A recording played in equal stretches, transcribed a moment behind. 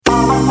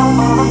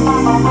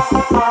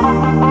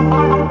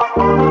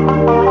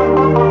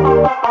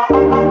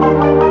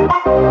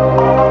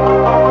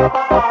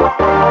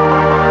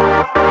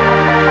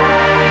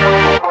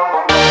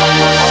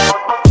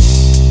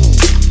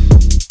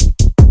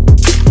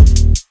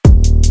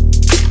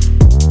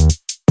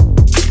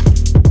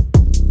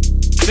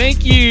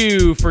Thank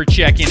you for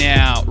checking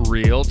out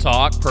Real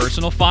Talk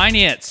Personal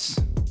Finance.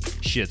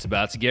 Shit's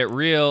about to get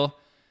real.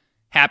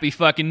 Happy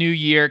fucking New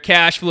Year.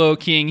 Cash Flow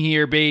King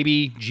here,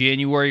 baby.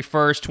 January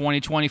 1st,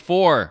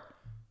 2024.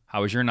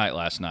 How was your night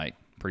last night?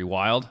 Pretty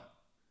wild?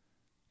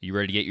 You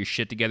ready to get your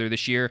shit together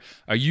this year?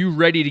 Are you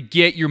ready to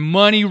get your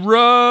money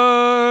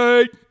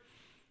right?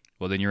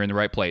 Well, then you're in the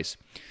right place.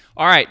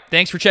 All right,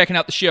 thanks for checking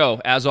out the show.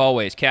 As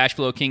always, Cash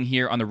Flow King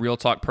here on the Real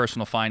Talk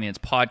Personal Finance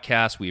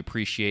podcast. We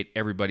appreciate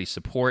everybody's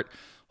support.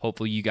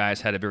 Hopefully you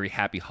guys had a very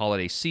happy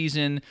holiday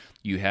season.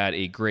 You had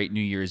a great New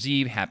Year's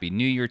Eve. Happy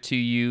New Year to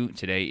you.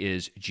 Today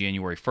is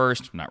January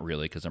 1st. Not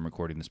really, because I'm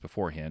recording this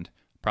beforehand.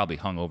 Probably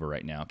hungover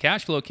right now.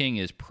 Cash Flow King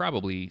is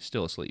probably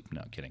still asleep.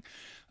 No, kidding.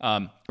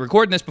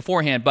 Recording this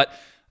beforehand, but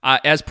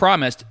as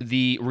promised,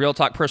 the Real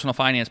Talk Personal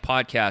Finance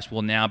podcast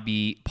will now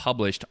be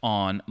published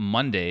on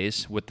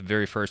Mondays, with the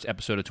very first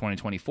episode of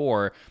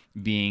 2024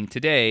 being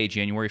today,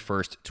 January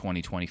 1st,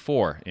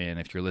 2024. And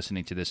if you're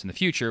listening to this in the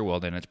future, well,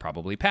 then it's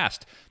probably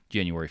past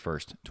January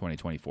 1st,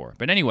 2024.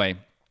 But anyway,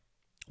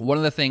 one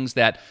of the things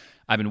that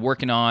I've been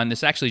working on,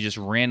 this actually just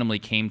randomly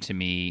came to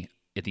me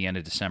at the end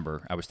of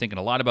December. I was thinking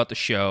a lot about the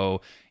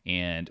show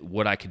and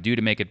what I could do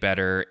to make it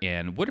better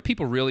and what do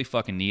people really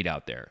fucking need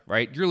out there,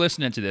 right? You're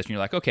listening to this and you're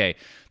like, okay,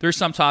 there's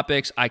some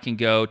topics I can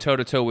go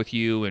toe-to-toe with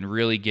you and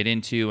really get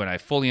into, and I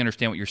fully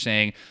understand what you're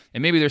saying.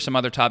 And maybe there's some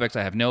other topics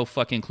I have no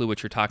fucking clue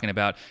what you're talking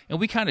about. And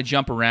we kind of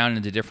jump around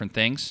into different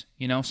things,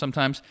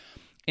 sometimes.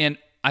 And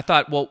I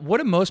thought, well, what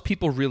do most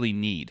people really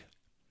need?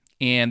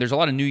 And there's a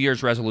lot of New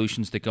Year's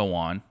resolutions that go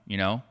on,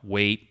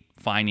 weight,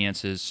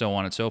 finances, so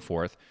on and so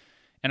forth.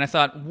 And I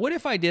thought, what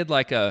if I did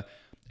like a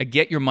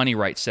Get Your Money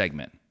Right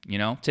segment?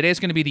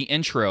 Today's going to be the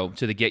intro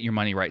to the Get Your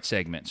Money Right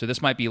segment. So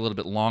this might be a little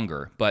bit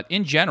longer. But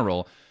in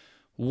general,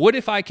 what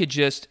if I could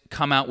just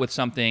come out with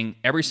something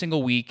every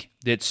single week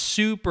that's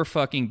super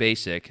fucking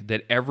basic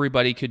that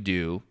everybody could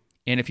do?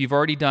 And if you've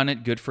already done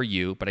it, good for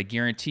you. But I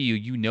guarantee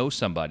you know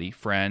somebody,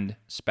 friend,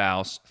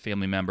 spouse,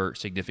 family member,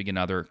 significant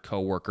other,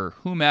 coworker,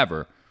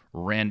 whomever,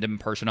 random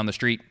person on the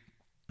street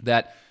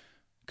that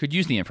could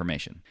use the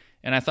information.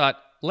 And I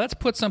thought, let's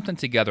put something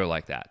together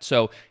like that.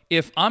 So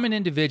if I'm an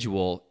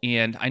individual,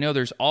 and I know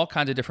there's all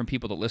kinds of different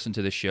people that listen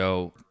to this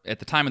show, at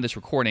the time of this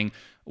recording,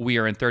 we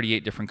are in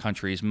 38 different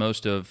countries.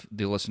 Most of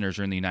the listeners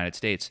are in the United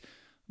States.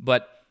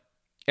 But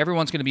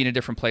everyone's going to be in a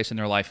different place in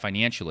their life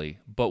financially.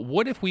 But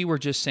what if we were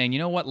just saying, you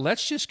know what,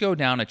 let's just go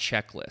down a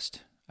checklist.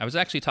 I was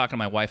actually talking to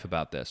my wife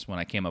about this when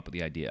I came up with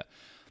the idea.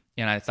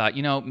 And I thought,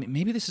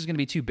 maybe this is going to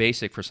be too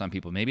basic for some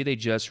people. Maybe they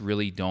just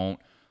really don't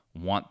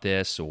want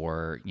this,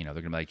 or they're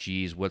gonna be like,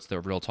 geez, what's the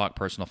Real Talk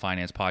Personal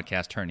Finance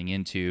podcast turning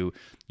into?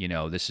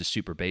 This is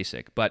super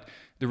basic. But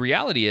the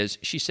reality is,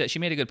 she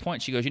made a good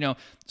point. She goes,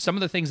 some of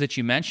the things that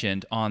you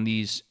mentioned on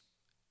these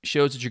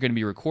shows that you're going to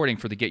be recording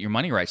for the Get Your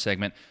Money Right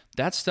segment,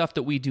 that's stuff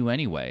that we do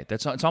anyway.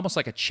 It's almost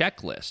like a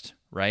checklist,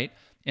 right?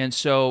 And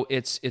so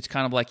it's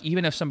kind of like,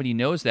 even if somebody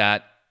knows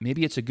that,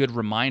 maybe it's a good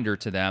reminder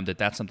to them that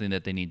that's something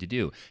that they need to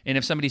do. And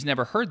if somebody's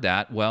never heard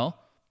that, well,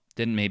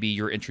 then maybe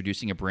you're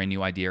introducing a brand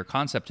new idea or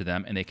concept to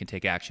them and they can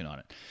take action on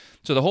it.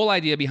 So the whole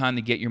idea behind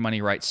the Get Your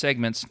Money Right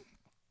segments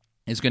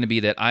is going to be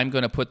that I'm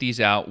going to put these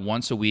out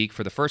once a week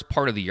for the first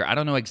part of the year. I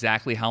don't know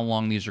exactly how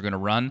long these are going to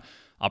run.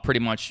 I'll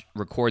pretty much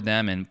record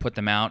them and put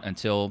them out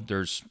until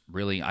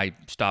I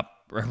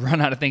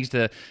run out of things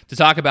to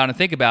talk about and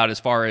think about as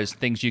far as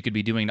things you could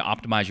be doing to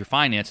optimize your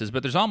finances.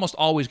 But there's almost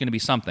always going to be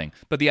something.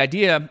 But the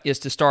idea is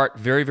to start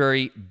very,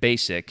 very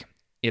basic.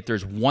 If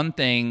there's one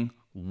thing,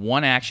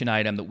 one action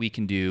item that we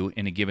can do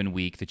in a given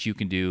week, that you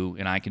can do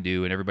and I can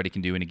do and everybody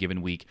can do in a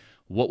given week,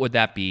 what would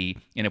that be?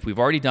 And if we've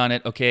already done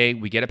it, okay,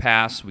 we get a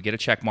pass, we get a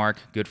check mark,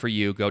 good for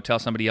you. Go tell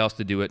somebody else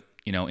to do it,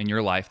 in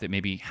your life that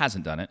maybe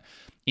hasn't done it.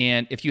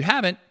 And if you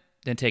haven't,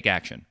 then take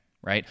action,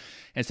 right?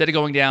 Instead of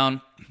going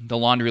down the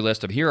laundry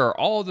list of here are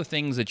all the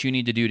things that you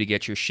need to do to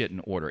get your shit in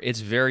order,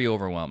 it's very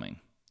overwhelming.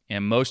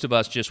 And most of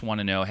us just want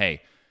to know,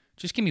 hey,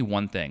 just give me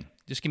one thing.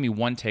 Just give me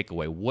one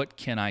takeaway. What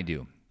can I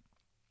do?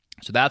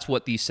 So that's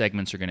what these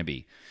segments are going to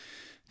be.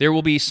 There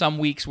will be some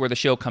weeks where the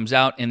show comes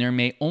out and there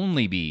may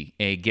only be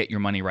a Get Your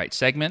Money Right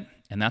segment,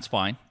 and that's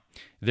fine.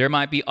 There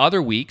might be other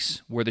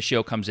weeks where the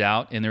show comes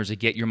out and there's a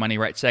Get Your Money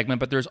Right segment,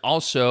 but there's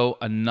also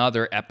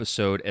another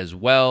episode as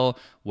well,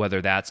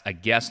 whether that's a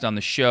guest on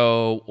the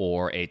show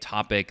or a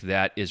topic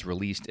that is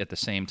released at the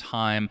same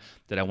time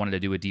that I wanted to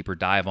do a deeper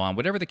dive on,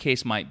 whatever the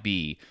case might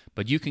be.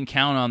 But you can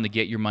count on the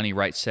Get Your Money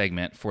Right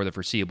segment for the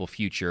foreseeable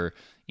future.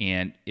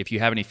 And if you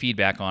have any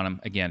feedback on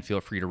them, again, feel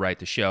free to write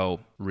the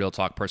show,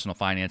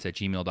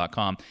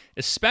 realtalkpersonalfinance@gmail.com,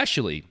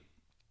 especially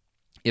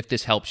if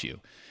this helps you.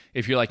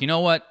 If you're like, you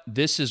know what,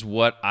 this is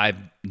what I've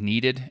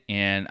needed,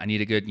 and I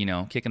need a good,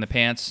 kick in the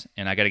pants,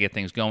 and I got to get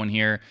things going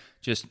here,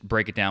 just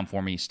break it down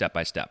for me step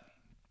by step.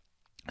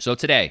 So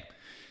today,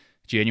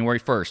 January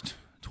 1st,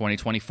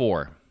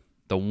 2024,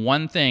 the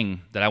one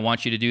thing that I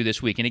want you to do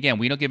this week, and again,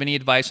 we don't give any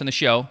advice on the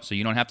show, so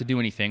you don't have to do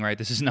anything, right?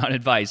 This is not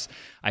advice.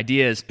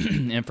 Ideas,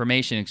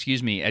 information,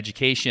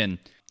 education,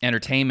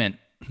 entertainment,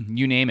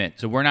 you name it.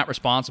 So we're not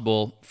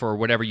responsible for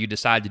whatever you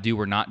decide to do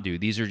or not do.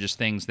 These are just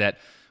things that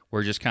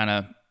we're just kind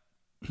of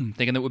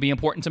thinking that would be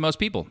important to most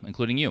people,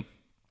 including you.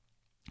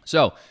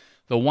 So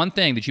the one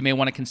thing that you may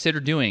want to consider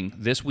doing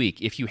this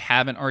week, if you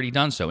haven't already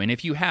done so, and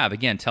if you have,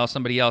 again, tell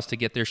somebody else to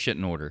get their shit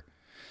in order.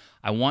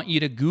 I want you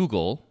to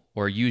Google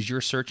or use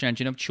your search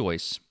engine of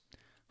choice,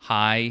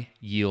 high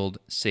yield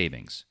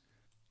savings.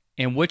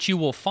 And what you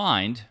will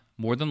find,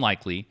 more than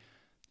likely,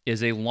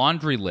 is a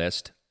laundry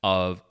list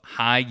of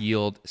high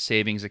yield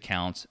savings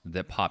accounts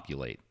that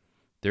populate.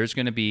 There's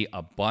going to be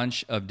a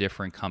bunch of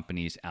different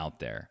companies out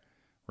there,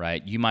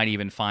 right? You might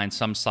even find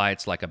some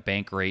sites like a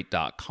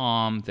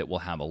bankrate.com that will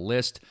have a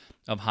list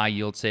of high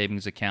yield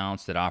savings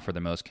accounts that offer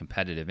the most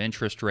competitive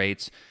interest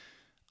rates.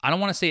 I don't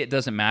want to say it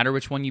doesn't matter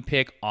which one you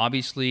pick.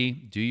 Obviously,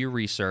 do your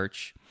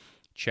research,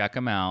 check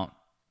them out,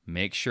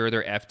 make sure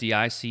they're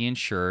FDIC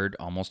insured.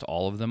 Almost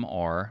all of them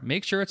are.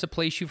 Make sure it's a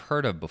place you've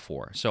heard of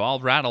before. So I'll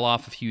rattle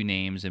off a few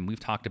names, and we've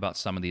talked about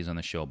some of these on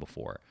the show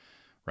before,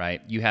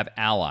 right? You have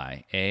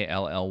Ally,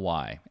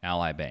 A-L-L-Y,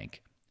 Ally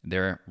Bank.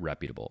 They're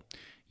reputable.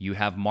 You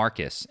have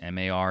Marcus,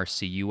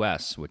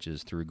 M-A-R-C-U-S, which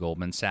is through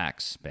Goldman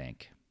Sachs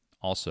Bank,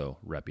 also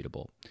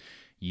reputable.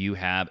 You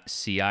have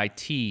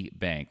CIT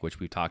Bank, which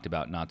we talked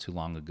about not too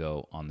long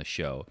ago on the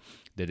show,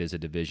 that is a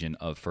division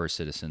of First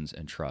Citizens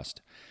and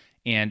Trust.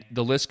 And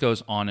the list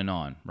goes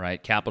on,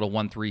 right? Capital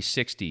One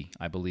 360,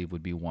 I believe,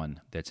 would be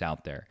one that's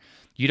out there.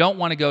 You don't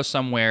want to go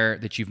somewhere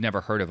that you've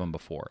never heard of them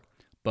before,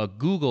 but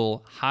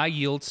Google high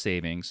yield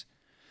savings,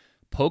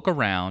 poke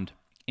around,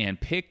 and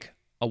pick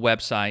a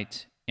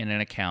website and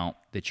an account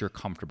that you're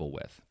comfortable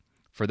with.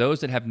 For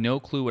those that have no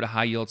clue what a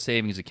high yield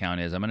savings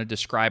account is, I'm going to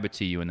describe it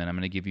to you, and then I'm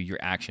going to give you your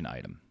action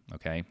item,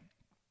 okay?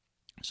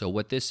 So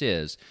what this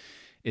is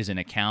an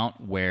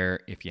account where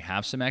if you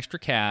have some extra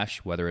cash,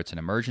 whether it's an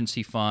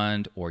emergency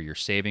fund or you're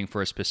saving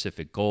for a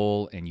specific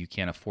goal and you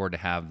can't afford to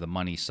have the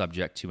money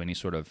subject to any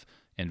sort of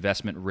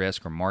investment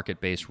risk or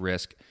market-based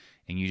risk,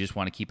 and you just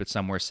want to keep it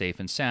somewhere safe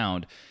and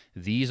sound,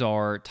 these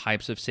are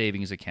types of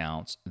savings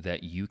accounts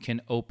that you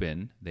can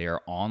open. They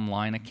are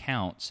online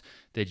accounts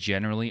that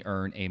generally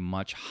earn a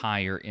much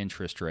higher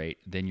interest rate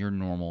than your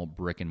normal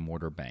brick and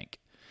mortar bank.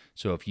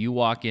 So if you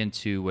walk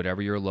into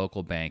whatever your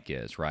local bank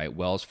is, right,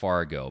 Wells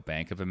Fargo,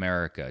 Bank of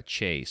America,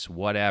 Chase,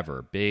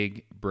 whatever,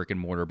 big brick and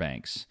mortar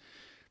banks,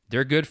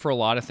 they're good for a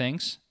lot of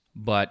things,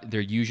 but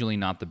they're usually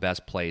not the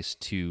best place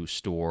to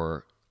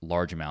store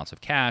large amounts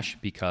of cash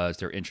because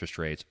their interest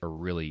rates are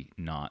really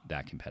not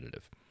that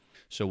competitive.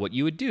 So what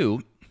you would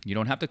do, you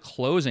don't have to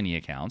close any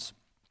accounts.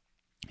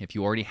 If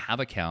you already have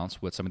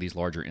accounts with some of these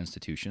larger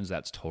institutions,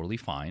 that's totally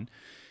fine.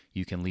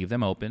 You can leave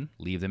them open,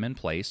 leave them in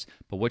place.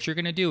 But what you're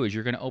going to do is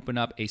you're going to open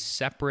up a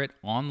separate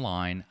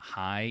online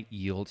high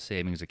yield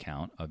savings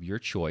account of your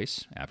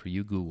choice after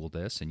you Google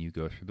this and you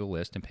go through the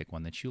list and pick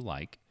one that you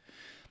like.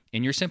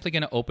 And you're simply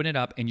going to open it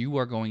up and you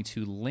are going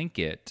to link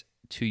it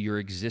to your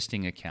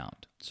existing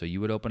account. So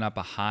you would open up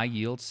a high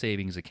yield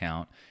savings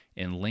account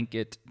and link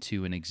it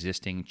to an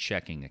existing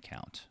checking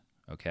account,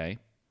 okay?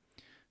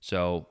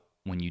 So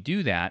when you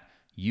do that,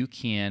 you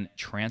can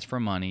transfer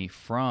money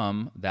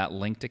from that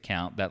linked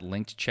account, that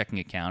linked checking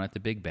account at the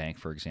big bank,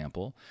 for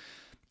example,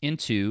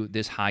 into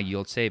this high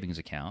yield savings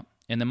account.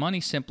 And the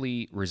money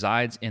simply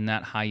resides in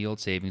that high yield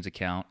savings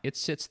account. It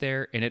sits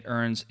there and it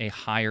earns a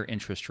higher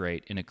interest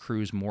rate and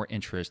accrues more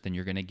interest than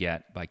you're going to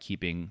get by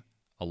keeping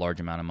a large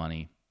amount of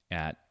money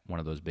at one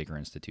of those bigger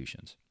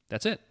institutions.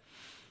 That's it.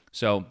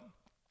 So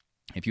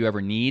if you ever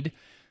need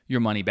your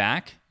money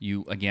back,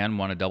 you, again,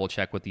 want to double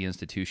check with the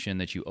institution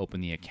that you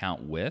open the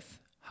account with.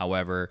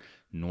 However,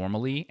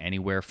 normally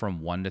anywhere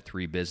from 1 to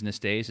 3 business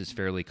days is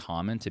fairly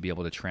common to be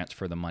able to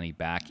transfer the money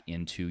back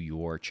into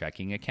your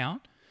checking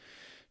account.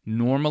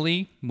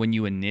 Normally, when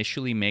you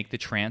initially make the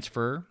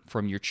transfer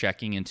from your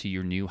checking into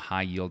your new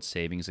high-yield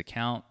savings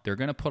account, they're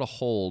going to put a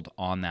hold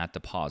on that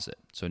deposit.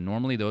 So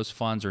normally those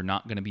funds are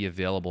not going to be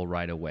available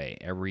right away.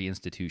 Every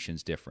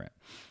institution's different.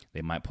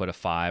 They might put a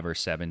 5 or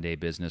 7 day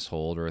business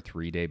hold or a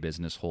 3-day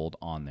business hold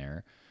on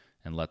there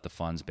and let the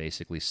funds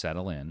basically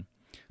settle in.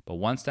 But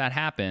once that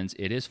happens,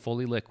 it is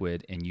fully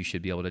liquid and you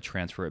should be able to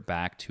transfer it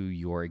back to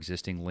your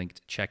existing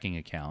linked checking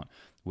account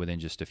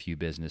within just a few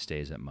business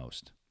days at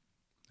most.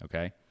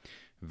 Okay?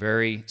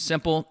 Very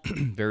simple,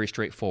 very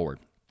straightforward.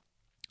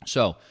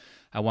 So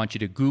I want you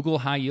to Google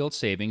high yield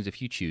savings if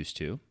you choose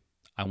to.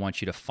 I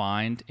want you to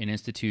find an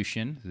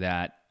institution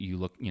that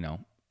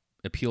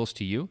appeals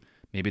to you.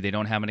 Maybe they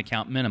don't have an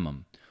account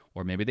minimum,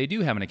 or maybe they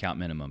do have an account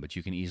minimum, but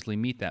you can easily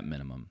meet that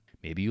minimum.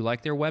 Maybe you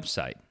like their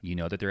website. You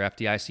know that they're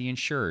FDIC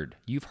insured.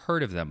 You've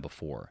heard of them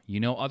before. You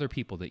know other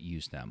people that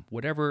use them.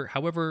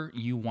 However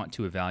you want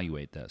to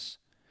evaluate this.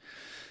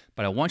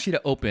 But I want you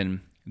to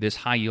open this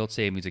high yield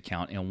savings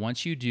account, and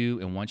once you do,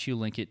 and once you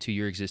link it to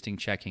your existing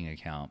checking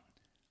account,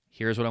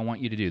 here's what I want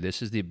you to do.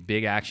 This is the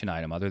big action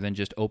item. Other than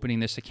just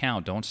opening this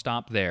account, don't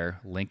stop there.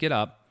 Link it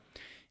up,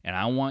 and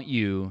I want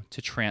you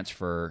to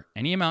transfer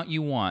any amount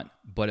you want,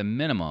 but a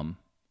minimum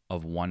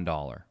of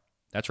 $1.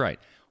 That's right,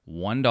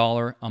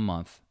 $1 a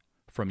month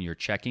from your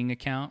checking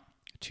account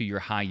to your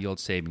high yield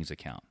savings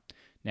account.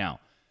 Now,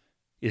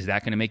 is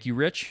that going to make you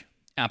rich?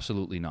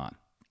 Absolutely not.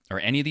 Are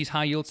any of these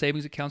high yield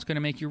savings accounts going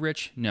to make you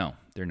rich? No,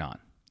 they're not.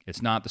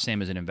 It's not the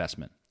same as an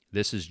investment.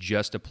 This is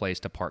just a place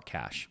to park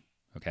cash,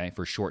 okay,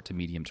 for short to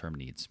medium term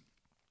needs.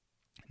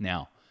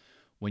 Now,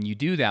 when you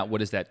do that, what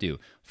does that do?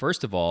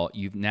 First of all,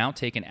 you've now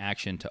taken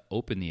action to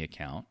open the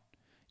account.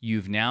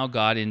 You've now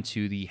got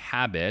into the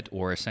habit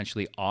or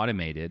essentially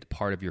automated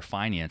part of your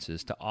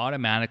finances to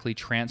automatically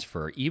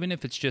transfer, even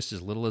if it's just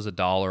as little as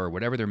 $1 or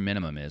whatever their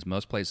minimum is.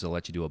 Most places will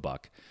let you do $1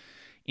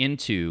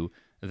 into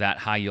that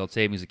high yield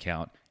savings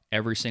account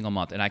every single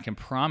month. And I can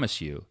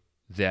promise you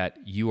that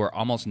you are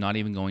almost not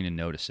even going to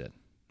notice it,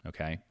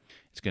 okay?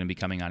 It's going to be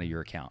coming out of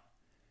your account.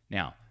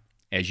 Now,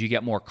 as you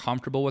get more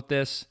comfortable with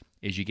this,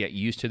 as you get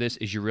used to this,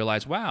 as you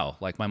realize, wow,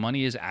 like my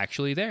money is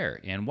actually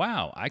there. And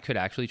wow, I could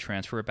actually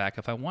transfer it back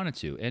if I wanted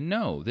to. And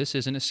no, this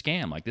isn't a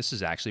scam. Like this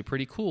is actually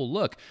pretty cool.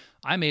 Look,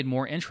 I made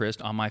more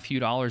interest on my few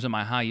dollars in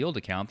my high yield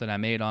account than I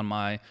made on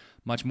my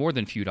much more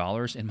than few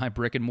dollars in my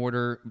brick and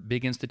mortar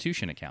big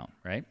institution account,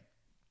 right?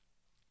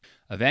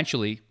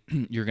 Eventually,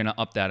 you're going to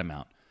up that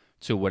amount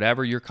to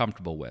whatever you're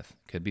comfortable with.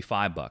 Could be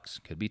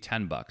 $5, could be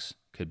 $10,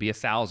 could be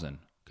 $1,000.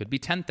 Could be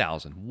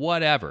 10,000,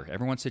 whatever.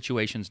 Everyone's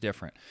situation is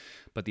different.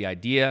 But the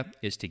idea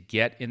is to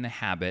get in the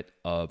habit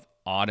of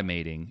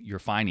automating your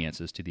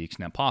finances to the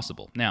extent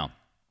possible. Now,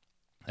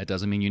 that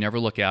doesn't mean you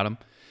never look at them.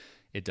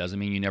 It doesn't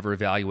mean you never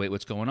evaluate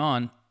what's going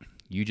on.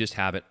 You just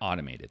have it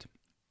automated.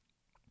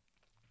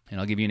 And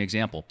I'll give you an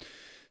example.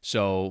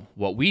 So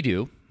what we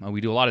do a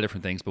lot of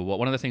different things, but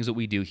one of the things that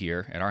we do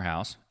here at our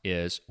house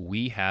is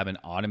we have an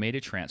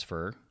automated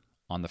transfer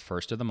on the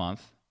first of the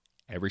month,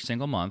 every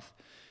single month,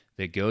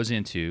 that goes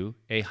into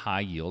a high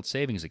yield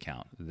savings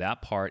account.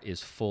 That part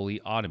is fully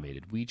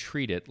automated. We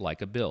treat it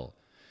like a bill.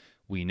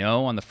 We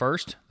know on the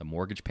first, the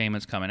mortgage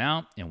payment's coming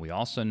out, and we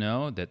also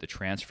know that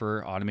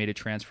the automated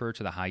transfer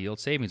to the high yield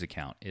savings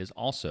account is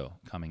also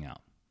coming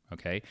out,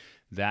 okay?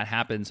 That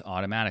happens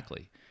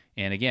automatically.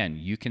 And again,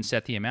 you can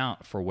set the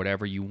amount for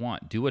whatever you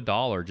want. Do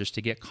 $1 just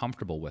to get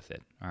comfortable with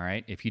it, all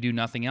right? If you do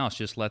nothing else,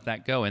 just let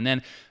that go. And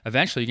then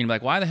eventually you're going to be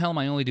like, why the hell am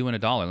I only doing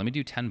 $1? Let me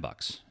do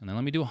 $10, and then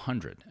let me do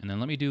 $100, and then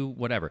let me do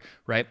whatever,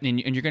 right?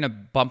 And you're going to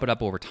bump it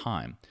up over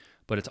time.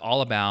 But it's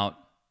all about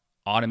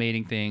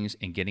automating things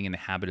and getting in the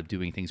habit of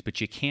doing things.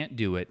 But you can't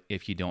do it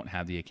if you don't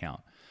have the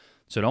account.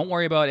 So don't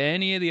worry about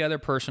any of the other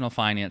personal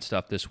finance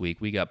stuff this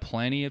week. We got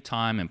plenty of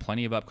time and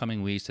plenty of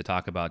upcoming weeks to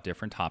talk about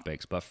different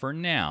topics. But for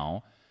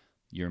now,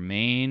 your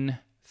main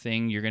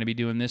thing you're going to be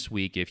doing this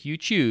week, if you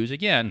choose,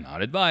 again,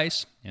 not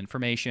advice,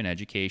 information,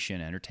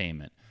 education,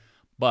 entertainment,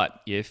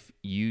 but if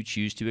you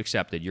choose to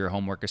accept it, your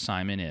homework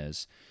assignment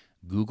is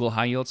Google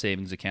high yield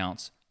savings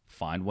accounts,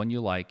 find one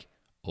you like,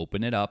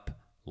 open it up,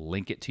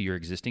 link it to your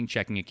existing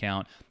checking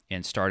account,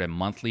 and start a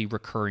monthly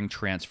recurring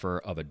transfer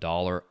of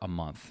 $1 a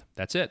month.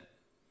 That's it.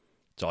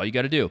 That's all you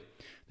got to do.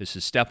 This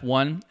is step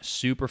one,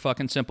 super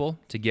fucking simple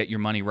to get your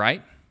money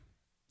right,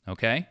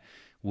 okay?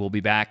 We'll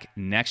be back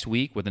next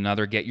week with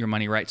another Get Your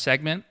Money Right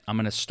segment. I'm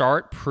going to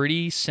start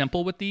pretty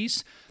simple with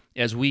these.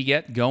 As we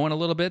get going a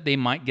little bit, they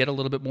might get a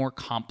little bit more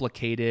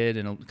complicated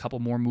and a couple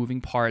more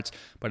moving parts,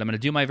 but I'm going to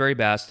do my very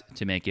best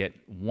to make it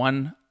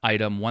one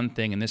item, one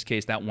thing. In this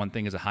case, that one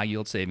thing is a high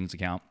yield savings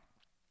account,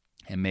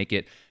 and make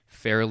it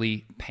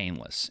fairly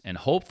painless. And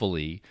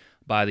hopefully,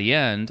 by the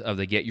end of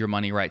the Get Your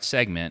Money Right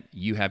segment,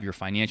 you have your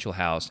financial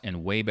house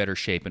in way better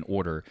shape and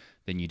order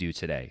than you do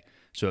today.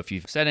 So if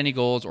you've set any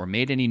goals or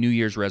made any New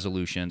Year's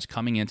resolutions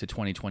coming into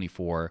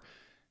 2024,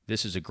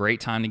 this is a great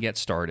time to get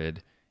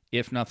started.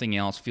 If nothing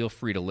else, feel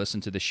free to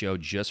listen to the show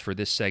just for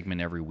this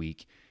segment every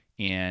week.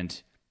 And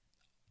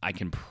I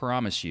can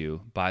promise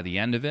you, by the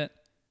end of it,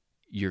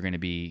 you're going to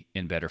be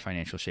in better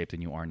financial shape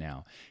than you are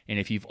now. And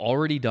if you've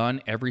already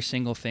done every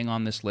single thing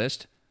on this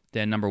list,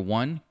 then number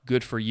one,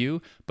 good for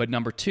you. But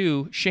number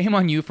two, shame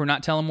on you for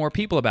not telling more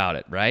people about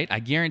it, right?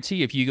 I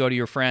guarantee if you go to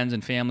your friends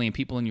and family and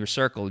people in your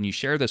circle and you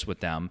share this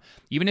with them,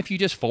 even if you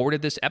just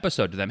forwarded this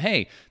episode to them,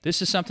 hey,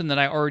 this is something that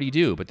I already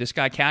do, but this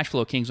guy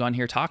Cashflow King's on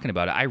here talking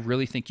about it. I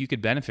really think you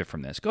could benefit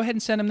from this. Go ahead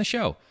and send him the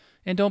show.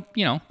 And don't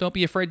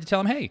be afraid to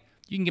tell him, hey,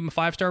 you can give him a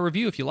 5-star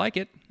review if you like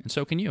it, and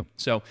so can you.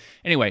 So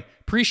anyway,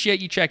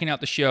 appreciate you checking out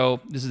the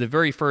show. This is the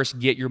very first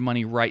Get Your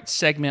Money Right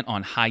segment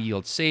on high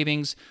yield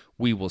savings.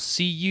 We will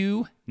see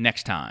you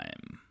next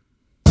time.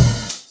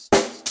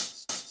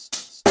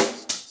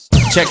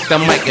 Check the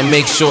mic and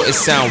make sure it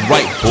sound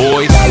right,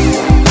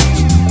 boys.